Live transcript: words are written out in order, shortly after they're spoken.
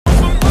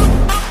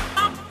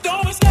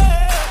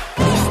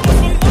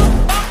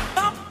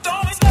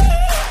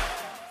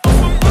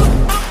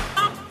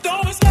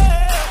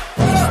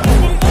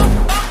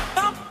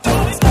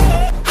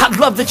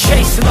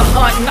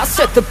hunt and I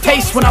set the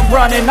pace when I'm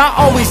running. I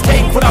always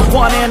take what I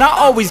want and I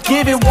always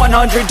give it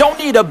 100. Don't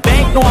need a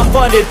bank, no I'm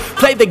funded.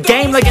 Play the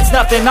game like it's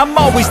nothing. I'm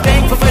always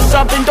thankful for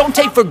something. Don't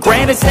take for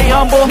granted, stay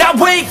humble. Now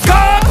wake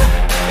up!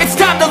 It's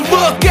time to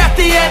look at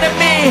the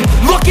enemy.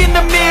 Look in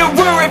the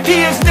mirror if he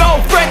is no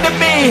friend to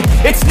me.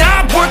 It's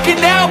not working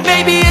out,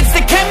 maybe it's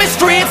the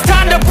chemistry. It's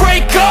time to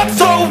break up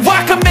so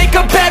I can make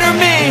a better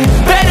me.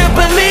 Better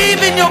believe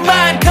in your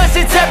mind, cause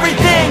it's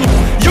everything.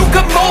 You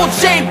can mold,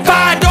 shape,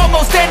 find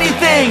almost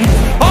anything.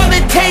 All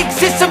it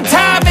takes is some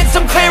time and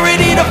some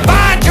clarity to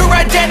find your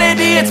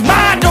identity. It's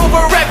mind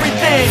over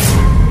everything.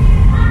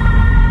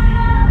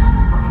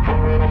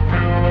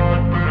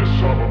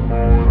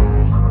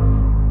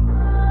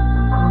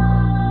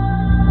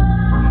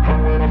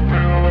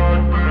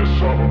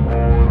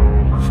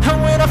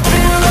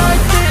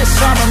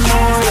 I'm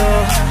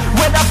immortal.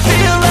 When I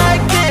feel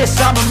like this,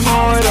 I'm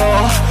immortal.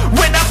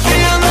 When I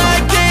feel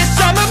like this,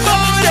 I'm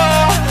immortal.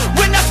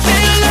 When I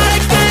feel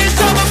like this,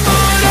 I'm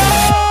immortal.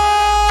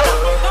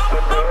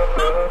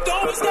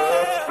 Don't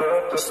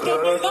stop,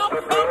 stop it up,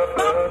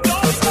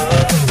 don't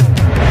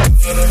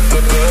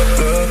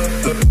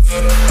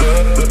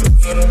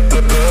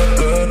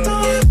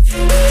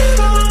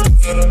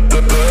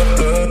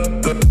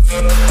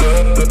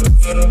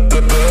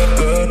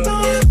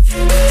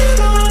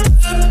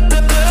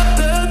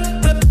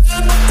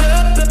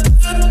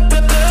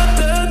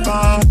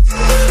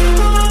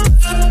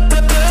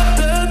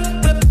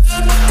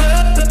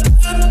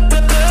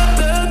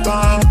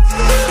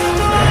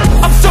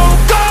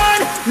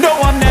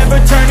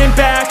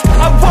back.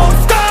 I won't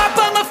stop,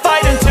 I'ma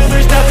fight until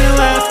there's nothing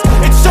left.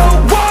 It's so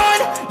on,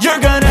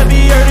 you're gonna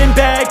be hurting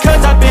bad,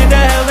 cause I've been to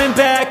hell and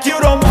back. You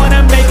don't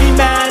wanna make me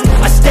mad,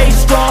 I stay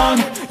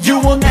strong, you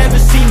will never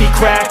see me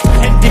crack.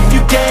 And if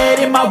you get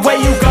in my way,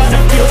 you're gonna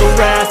feel the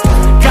wrath.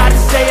 Gotta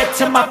say it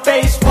to my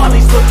face while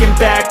he's looking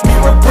back.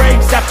 Mirror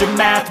breaks after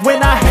math,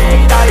 when I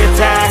hate I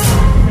attack.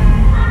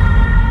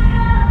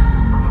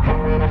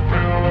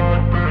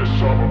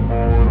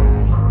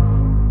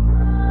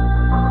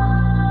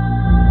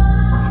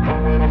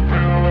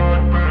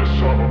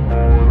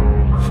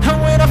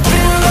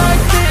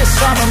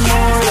 I'm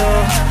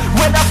immortal.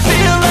 When I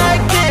feel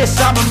like this,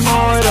 I'm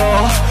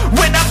immortal.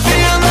 When I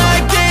feel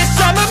like this,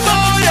 I'm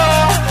immortal.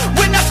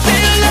 When I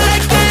feel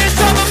like this,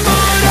 I'm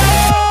immortal.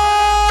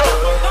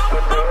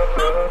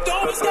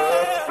 Don't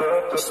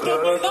stop,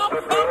 stop it up,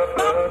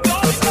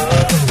 don't stop.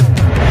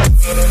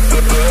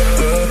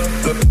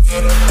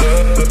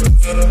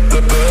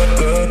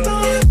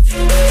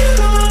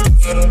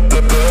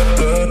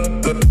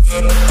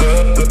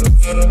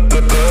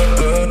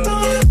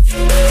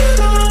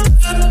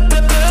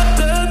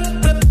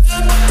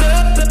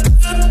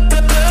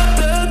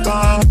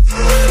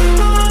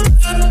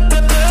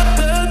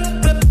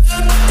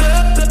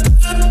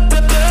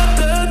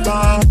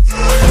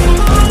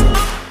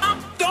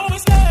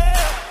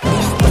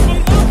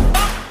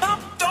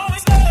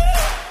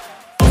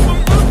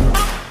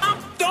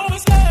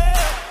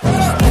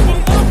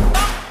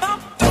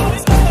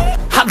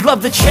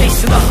 Love the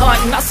chase and the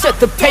hunt and I set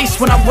the pace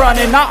when I'm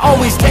running. I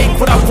always take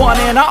what I want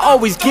and I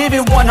always give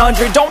it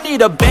 100. Don't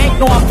need a bank,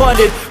 no I'm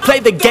funded. Play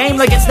the game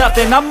like it's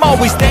nothing. I'm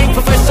always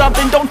thankful for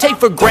something. Don't take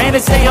for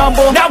granted, stay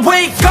humble. Now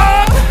wake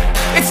up!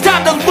 It's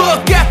time to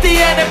look at the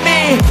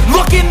enemy.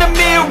 Look in the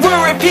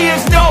mirror if he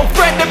is no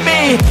friend to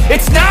me.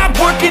 It's not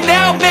working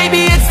out,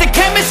 maybe it's the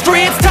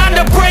chemistry. It's time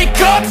to break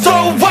up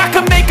so I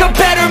can make a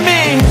better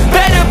me.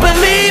 Better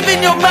believe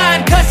in your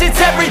mind, cause it's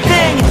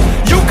everything.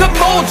 You can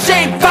mold,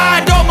 shape,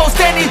 find almost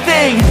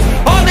anything.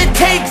 All it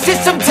takes is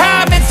some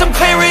time and some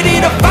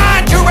clarity to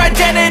find your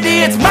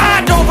identity. It's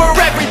mind over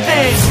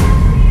everything.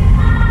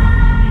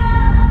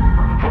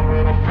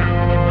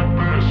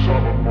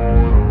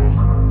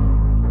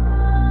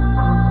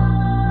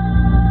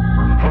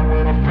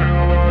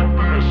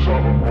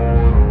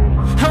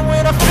 And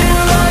when I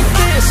feel like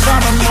this,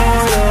 I'm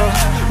immortal.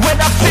 When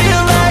I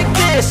feel like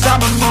this,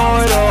 I'm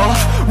immortal.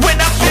 When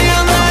I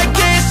feel like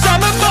this,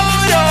 I'm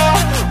immortal.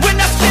 When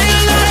I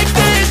feel like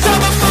this,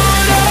 I'm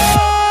immortal.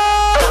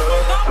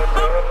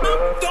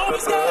 Don't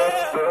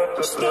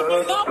stop, stop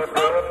it up,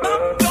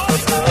 don't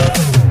stop.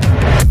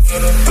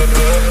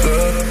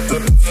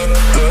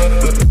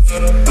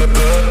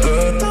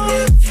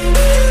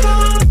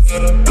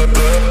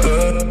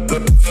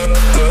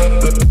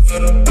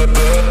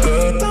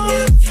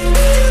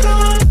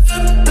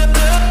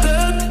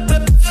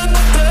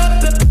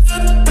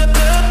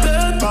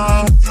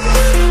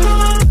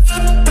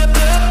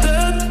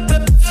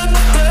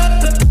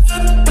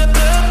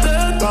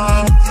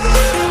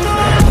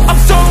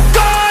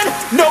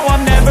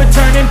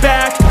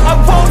 Back. I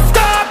won't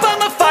stop,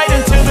 I'ma fight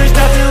until there's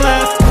nothing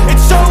left.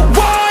 It's so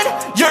on,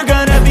 you're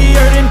gonna be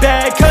hurting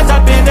bad, cause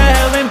I've been to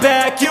hell and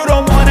back. You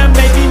don't wanna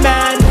make me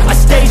mad, I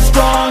stay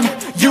strong,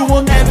 you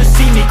will never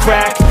see me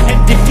crack.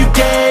 And if you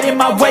get in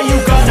my way,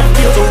 you're gonna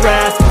feel the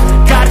wrath.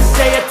 Gotta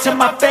say it to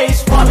my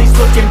face while he's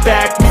looking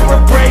back.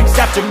 Mirror breaks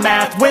after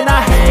math, when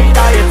I hate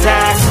I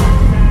attack.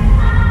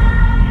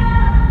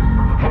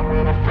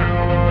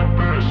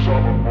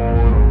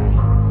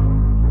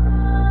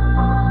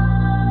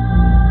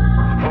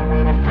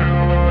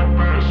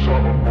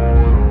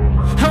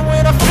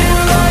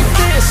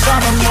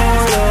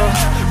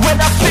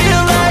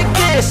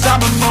 this,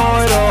 I'm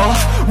immortal.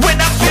 When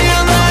I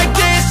feel like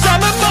this,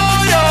 I'm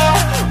immortal.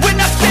 When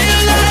I feel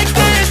like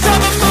this,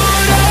 I'm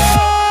immortal.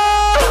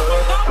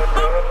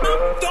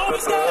 Don't be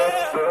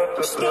scared,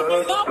 just look me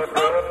up,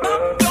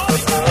 don't be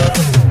scared.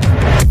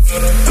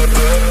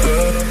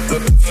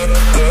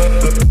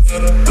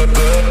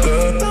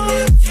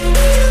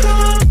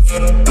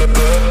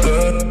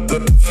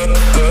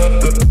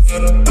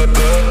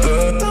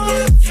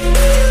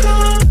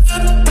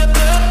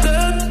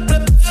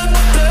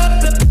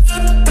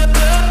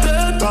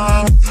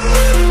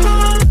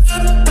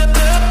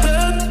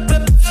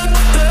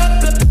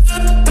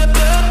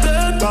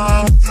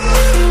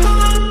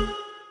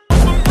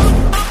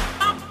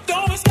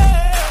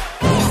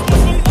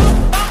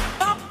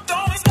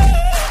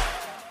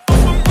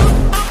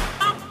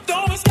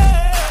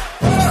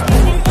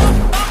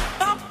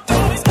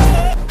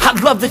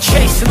 Love the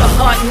chase and the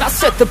hunt, and I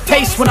set the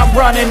pace when I'm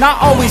running. I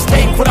always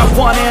take what I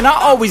want and I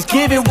always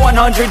give it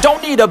 100.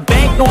 Don't need a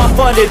bank, no I'm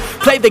funded.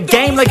 Play the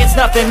game like it's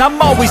nothing. I'm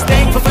always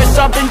thankful for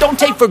something. Don't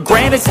take for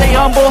granted, stay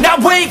humble. Now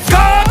wake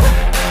up,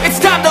 it's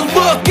time to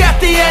look at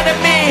the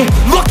enemy.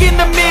 Look in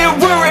the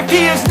mirror if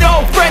he is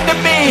no friend to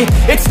me.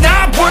 It's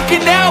not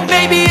working out,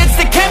 maybe it's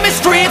the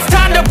chemistry. It's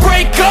time to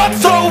break up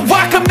so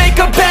I can make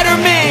a better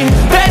me.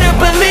 Better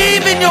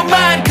believe in your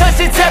mind, cause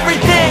it's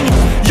everything.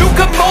 You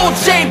can mold,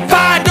 shape,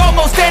 find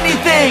almost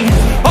anything.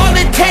 All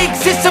it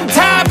takes is some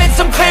time and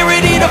some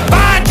clarity to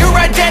find your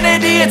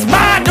identity. It's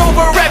mind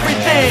over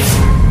everything.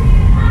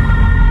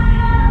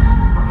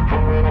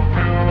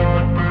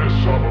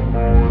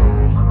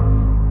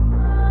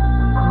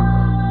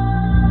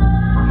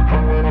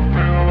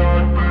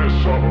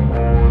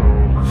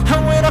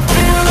 And when I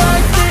feel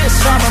like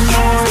this, I'm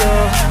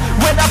immortal.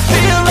 When I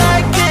feel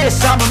like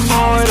this, I'm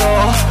immortal.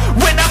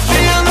 When I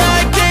feel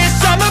like this,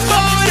 I'm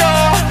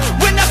immortal.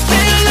 When I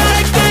feel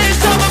like this,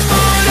 I'm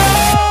immortal.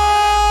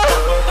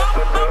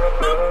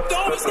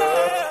 Don't be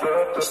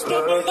scared, just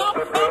look me up,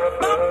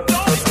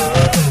 don't be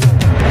scared.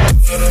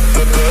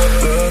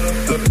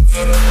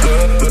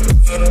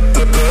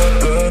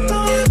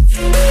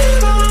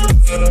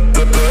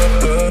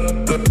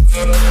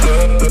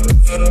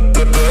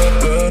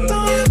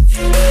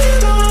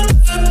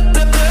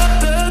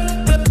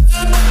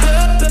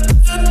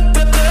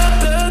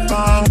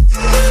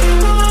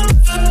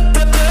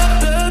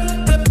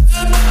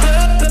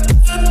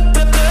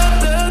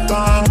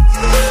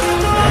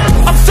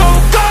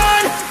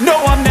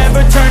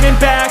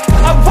 Back.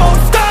 I won't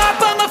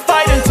stop, I'ma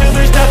fight until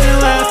there's nothing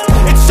left.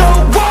 It's so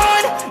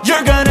on,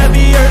 you're gonna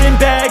be hurting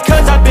bad,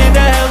 cause I've been to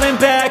hell and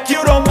back.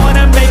 You don't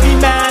wanna make me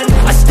mad,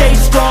 I stay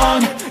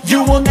strong,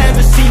 you will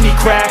never see me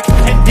crack.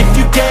 And if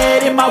you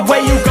get in my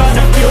way, you're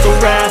gonna feel the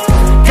wrath.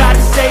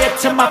 Gotta say it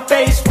to my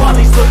face while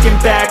he's looking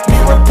back.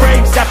 Mirror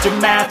breaks after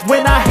math,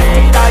 when I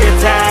hate I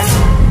attack.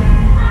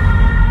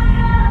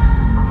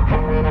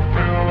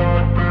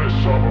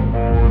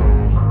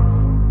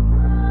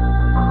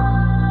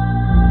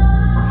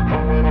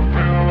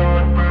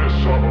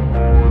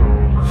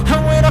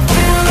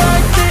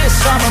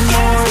 I'm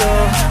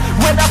immortal.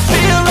 When I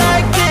feel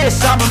like this,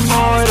 I'm immortal.